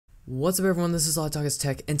What's up everyone, this is TWEAKS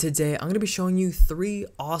Tech, and today I'm going to be showing you 3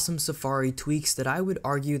 awesome Safari tweaks that I would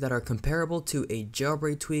argue that are comparable to a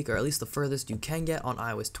jailbreak tweak, or at least the furthest you can get on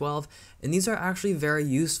iOS 12, and these are actually very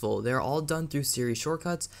useful. They're all done through SIRI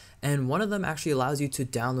shortcuts, and one of them actually allows you to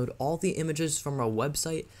download all the images from a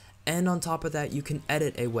website, and on top of that you can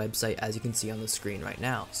edit a website as you can see on the screen right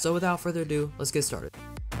now. So without further ado, let's get started.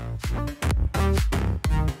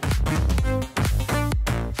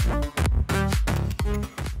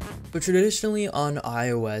 But traditionally on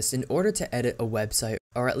iOS, in order to edit a website,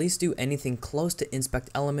 or at least do anything close to inspect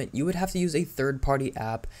element, you would have to use a third-party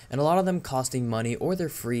app, and a lot of them costing money or they're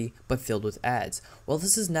free but filled with ads. Well,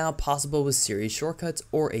 this is now possible with SIRI shortcuts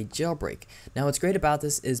or a jailbreak. Now what's great about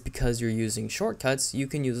this is because you're using shortcuts, you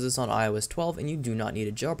can use this on iOS 12 and you do not need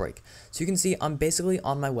a jailbreak. So you can see I'm basically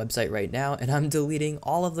on my website right now and I'm deleting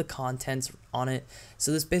all of the contents on it.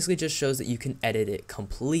 So this basically just shows that you can edit it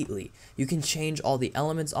completely. You can change all the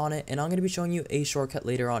elements on it, and I'm going to be showing you a shortcut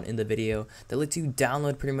later on in the video that lets you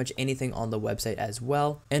download pretty much anything on the website as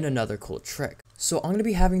well, and another cool trick. So I'm going to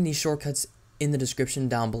be having these shortcuts in the description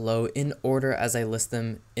down below in order as I list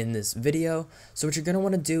them in this video. So what you're going to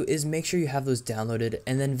want to do is make sure you have those downloaded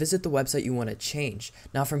and then visit the website you want to change.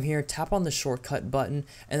 Now from here, tap on the shortcut button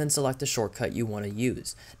and then select the shortcut you want to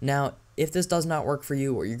use. Now if this does not work for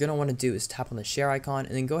you, what you're going to want to do is tap on the share icon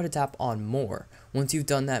and then go ahead and tap on more. Once you've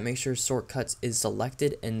done that, make sure shortcuts is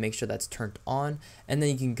selected and make sure that's turned on, and then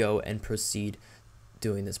you can go and proceed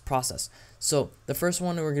doing this process. So the first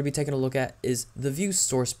one we're going to be taking a look at is the view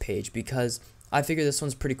source page, because I figure this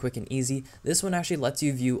one's pretty quick and easy. This one actually lets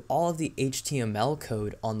you view all of the HTML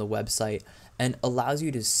code on the website and allows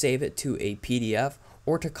you to save it to a PDF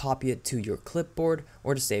or to copy it to your clipboard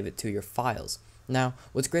or to save it to your files. Now,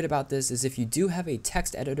 what's great about this is if you do have a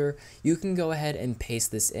text editor, you can go ahead and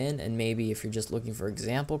paste this in, and maybe if you're just looking for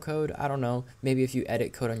example code, I don't know, maybe if you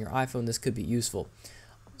edit code on your iPhone, this could be useful.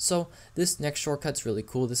 So this next shortcut's really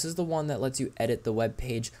cool. This is the one that lets you edit the web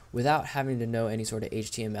page without having to know any sort of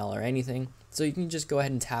HTML or anything. So you can just go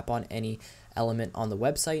ahead and tap on any element on the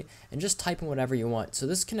website and just type in whatever you want. So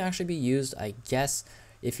this can actually be used, I guess,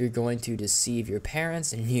 if you're going to deceive your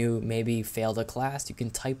parents and you maybe failed a class, you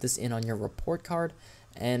can type this in on your report card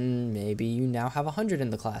and maybe you now have 100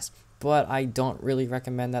 in the class. But I don't really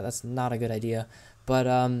recommend that. That's not a good idea. But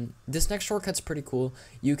this next shortcut's pretty cool.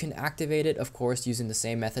 You can activate it, of course, using the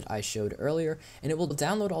same method I showed earlier, and it will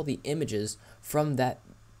download all the images from that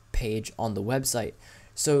page on the website.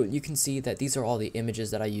 So you can see that these are all the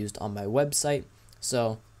images that I used on my website.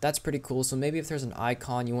 So that's pretty cool. So maybe if there's an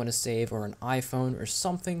icon you want to save, or an iPhone or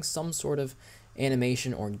something, some sort of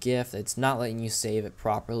animation or GIF that's not letting you save it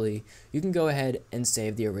properly, you can go ahead and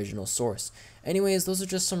save the original source. Anyways, those are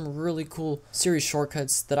just some really cool SIRI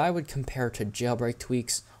shortcuts that I would compare to jailbreak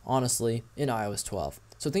tweaks, honestly, in iOS 12.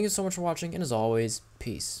 So thank you so much for watching, and as always,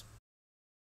 peace.